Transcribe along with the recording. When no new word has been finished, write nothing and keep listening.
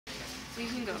You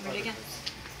can go over it again.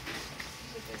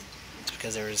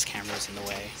 Because there was cameras in the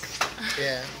way.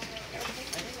 Yeah.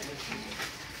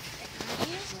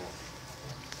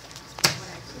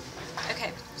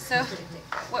 Okay, so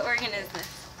what organ is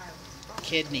this?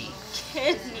 Kidney.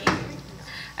 Kidney.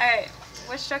 Alright,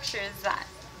 what structure is that?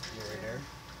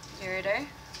 Ureter. Ureter.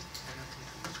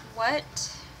 What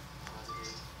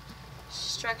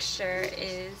structure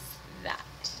is that?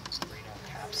 Renal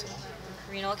capsule.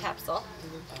 Renal capsule.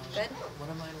 Good.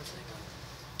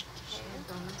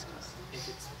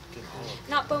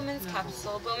 Not Bowman's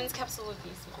capsule. Bowman's capsule would be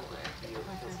smaller.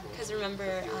 Because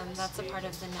remember, that's a part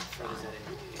of the nephron.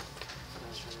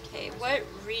 Okay, what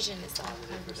region is that?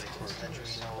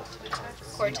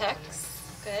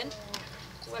 Cortex. Good.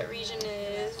 What region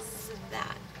is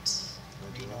that?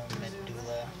 Renal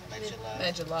medulla.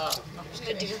 Medulla.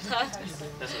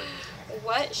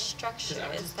 What structure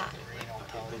is that?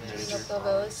 Renal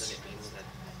pelvis.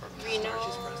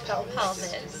 Renal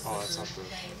pelvis. Oh, that's not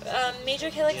the... Major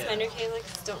calyx, minor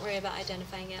calyx, don't worry about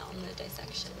identifying it on the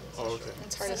dissection. Oh, okay.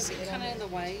 It's hard to see it Kind of in the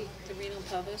white, the renal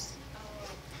pelvis.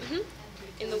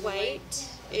 In the white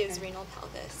is renal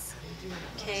pelvis.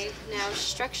 Okay, now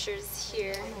structures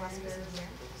here.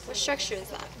 What structure is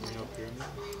that? Renal pyramid.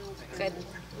 Good.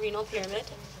 Renal pyramid.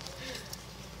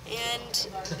 And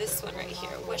this one right here.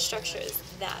 What structure is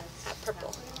that at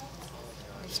purple?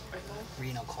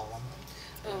 Renal column.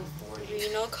 Oh,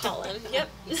 Renal column. Yep.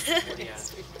 It's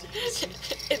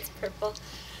purple.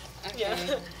 okay.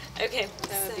 Yeah. Okay.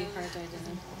 That would be so- hard to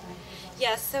identify.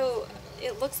 Yeah, so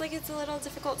it looks like it's a little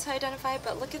difficult to identify,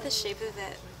 but look at the shape of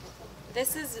it.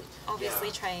 This is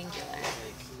obviously triangular,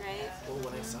 right?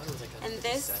 And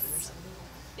this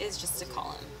is just a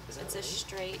column. It's a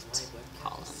straight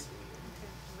column.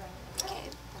 Okay.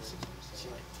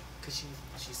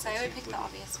 So I would pick the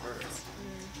obvious ones.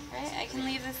 Right? I can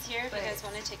leave this here if you guys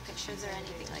want to take pictures or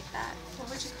anything like that. What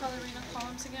would you call the renal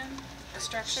columns again? A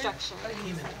structure? Structure. I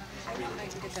can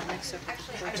get that mixed up with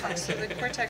the cortex. So the cortex